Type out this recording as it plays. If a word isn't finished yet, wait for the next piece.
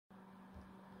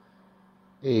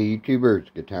Hey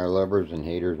YouTubers, guitar lovers and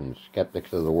haters and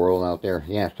skeptics of the world out there.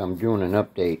 Yes, I'm doing an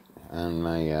update on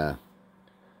my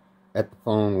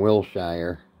Epiphone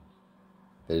Wilshire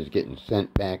that is getting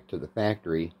sent back to the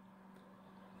factory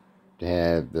to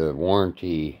have the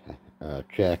warranty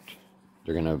checked.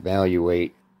 They're going to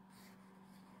evaluate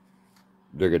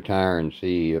the guitar and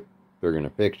see if they're going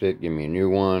to fix it, give me a new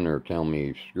one, or tell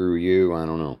me screw you, I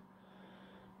don't know.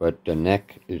 But the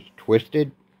neck is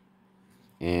twisted.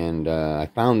 And I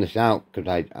found this out because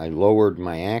I lowered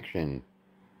my action.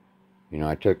 You know,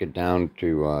 I took it down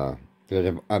to,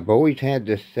 because I've always had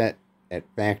this set at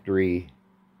factory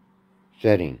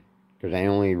setting. Because I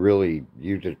only really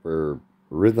use it for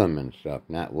rhythm and stuff,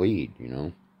 not lead, you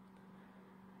know.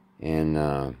 And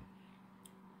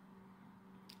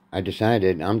I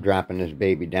decided I'm dropping this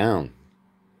baby down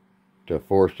to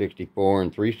 464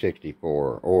 and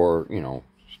 364. Or, you know,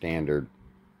 standard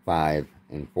 5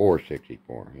 and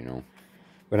 464, you know.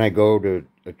 But I go to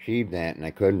achieve that, and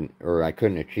I couldn't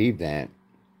achieve that,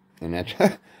 and that's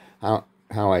how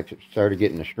I started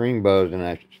getting the string buzz, and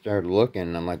I started looking,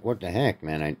 and I'm like, what the heck,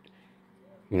 man? I,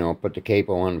 you know, put the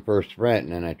capo on the first fret,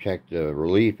 and then I checked the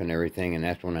relief and everything, and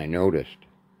that's when I noticed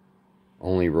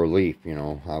only relief, you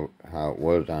know, how it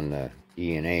was on the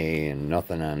E and A, and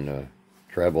nothing on the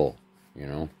treble, you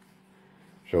know.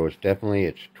 So it's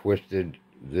twisted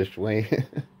this way.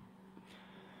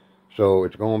 So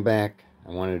it's going back.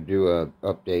 I wanted to do a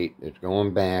update. It's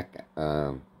going back.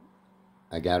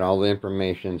 I got all the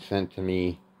information sent to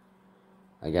me.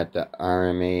 I got the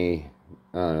RMA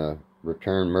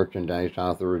return merchandise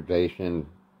authorization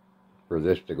for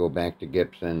this to go back to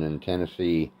Gibson in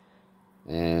Tennessee.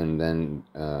 And then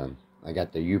I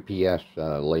got the UPS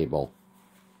label.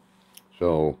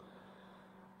 So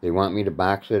they want me to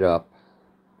box it up.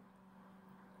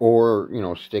 Or, you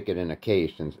know, stick it in a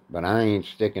case. But I ain't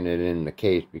sticking it in the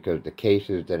case because the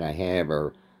cases that I have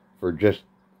are for just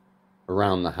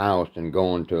around the house and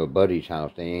going to a buddy's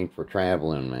house. They ain't for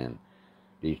traveling, man.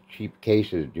 These cheap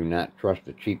cases, do not trust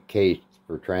a cheap case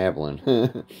for traveling.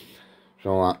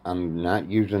 So I'm not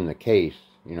using the case,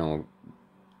 you know.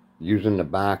 Using the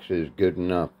box is good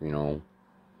enough, you know.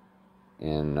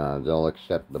 And they'll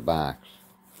accept the box.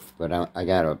 But I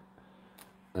got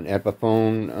an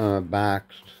Epiphone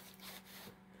box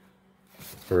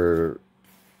for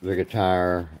the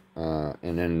guitar,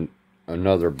 and then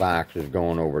another box is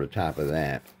going over the top of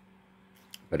that.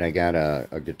 But I got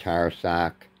a guitar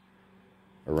sock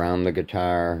around the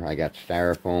guitar. I got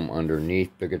styrofoam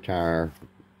underneath the guitar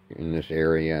in this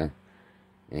area,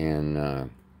 and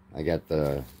I got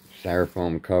the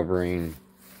styrofoam covering,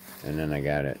 and then I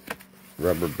got it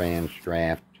rubber band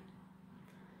strapped.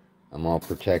 I'm all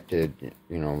protected,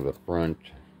 you know, the front,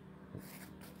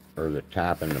 or the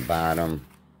top and the bottom.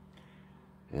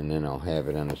 And then I'll have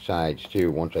it on the sides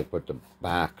too. Once I put the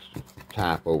box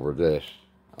top over this,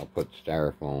 I'll put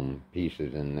styrofoam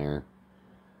pieces in there.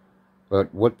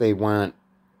 But what they want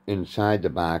inside the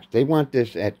box, they want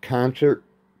this at concert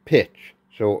pitch.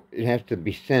 So it has to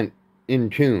be sent in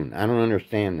tune. I don't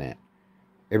understand that.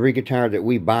 Every guitar that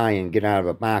we buy and get out of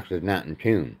a box is not in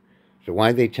tune. So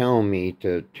why are they telling me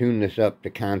to tune this up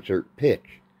to concert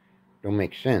pitch? Don't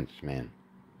make sense, man.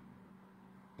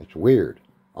 It's weird.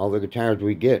 All the guitars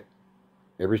we get,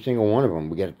 every single one of them,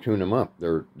 we got to tune them up.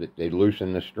 They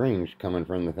loosen the strings coming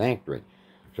from the factory.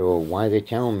 So why are they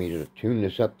telling me to tune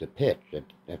this up to pitch?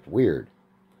 That's weird.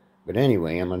 But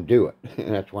anyway, I'm going to do it.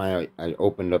 That's why I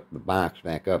opened up the box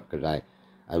back up, because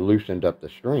I loosened up the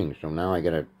strings. So now I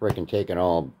got to frickin' take it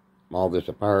all this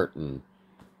apart and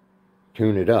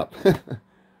tune it up.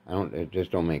 It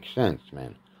just don't make sense,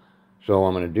 man. So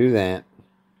I'm going to do that.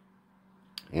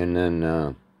 And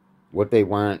then what they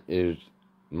want is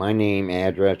my name,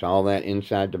 address, all that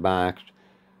inside the box.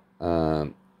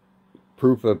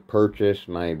 Proof of purchase,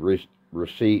 my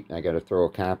receipt. I got to throw a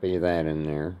copy of that in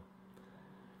there.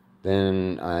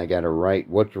 Then I got to write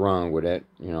what's wrong with it.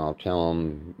 You know, I'll tell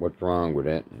them what's wrong with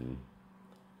it.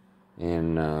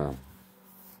 And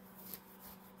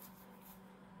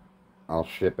I'll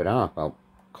ship it off. I'll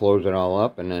close it all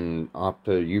up, and then off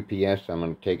to UPS. I'm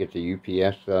going to take it to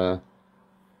UPS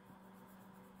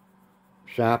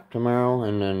shop tomorrow,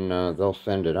 and then they'll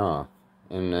send it off.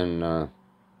 And then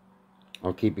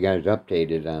I'll keep you guys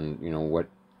updated on, you know, what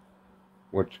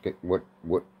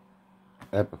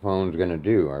Epiphone's going to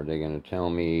do. Are they going to tell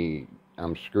me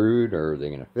I'm screwed, or are they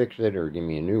going to fix it, or give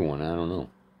me a new one? I don't know.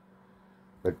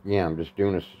 But yeah, I'm just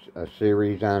doing a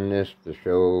series on this to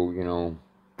show, you know,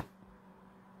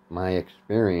 my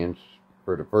experience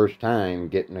for the first time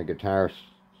getting a guitar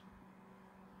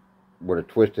with a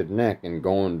twisted neck and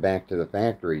going back to the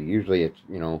factory. Usually it's,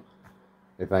 you know,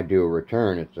 if I do a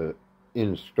return, it's a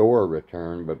in-store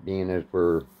return, but being as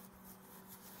we're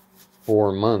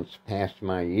 4 months past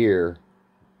my year,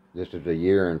 this is a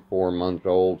year and 4 months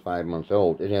old, 5 months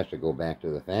old, it has to go back to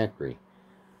the factory.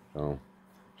 So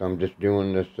I'm just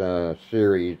doing this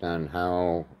series on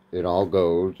how it all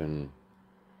goes, and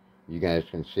you guys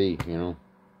can see, you know,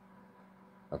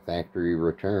 a factory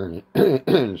return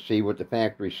and see what the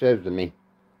factory says to me.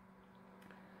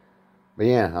 But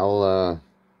yeah, I'll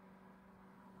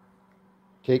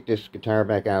take this guitar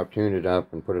back out, tune it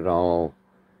up, and put it all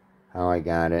how I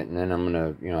got it. And then I'm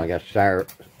gonna, you know, I got a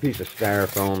piece of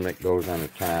styrofoam that goes on the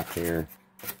top here.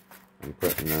 I'm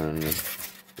putting on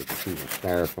this piece of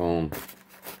styrofoam.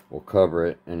 We'll cover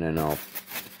it, and then I'll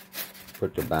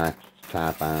put the box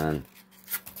top on,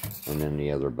 and then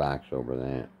the other box over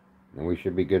that, and we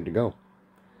should be good to go.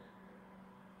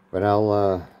 But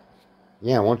I'll,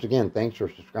 yeah, once again, thanks for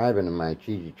subscribing to my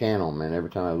cheesy channel, man. Every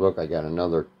time I look, I got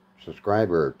another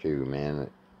subscriber or two, man.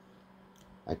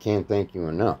 I can't thank you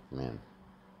enough, man.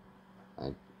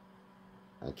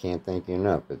 I can't thank you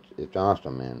enough. It's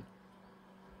awesome, man.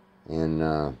 And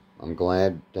I'm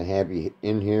glad to have you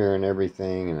in here and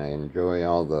everything, and I enjoy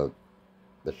all the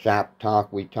shop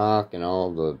talk we talk, and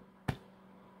all the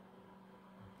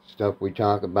stuff we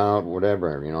talk about,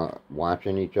 whatever, you know,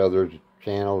 watching each other's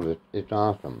channels. It's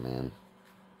awesome, man.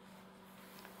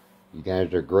 You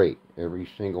guys are great, every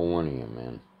single one of you,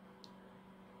 man.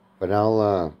 But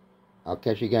I'll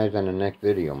catch you guys on the next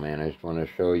video, man. I just want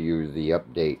to show you the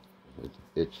update.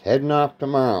 It's heading off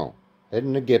tomorrow,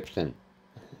 heading to Gibson.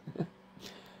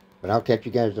 But I'll catch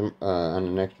you guys on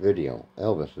the next video.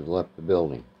 Elvis has left the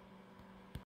building.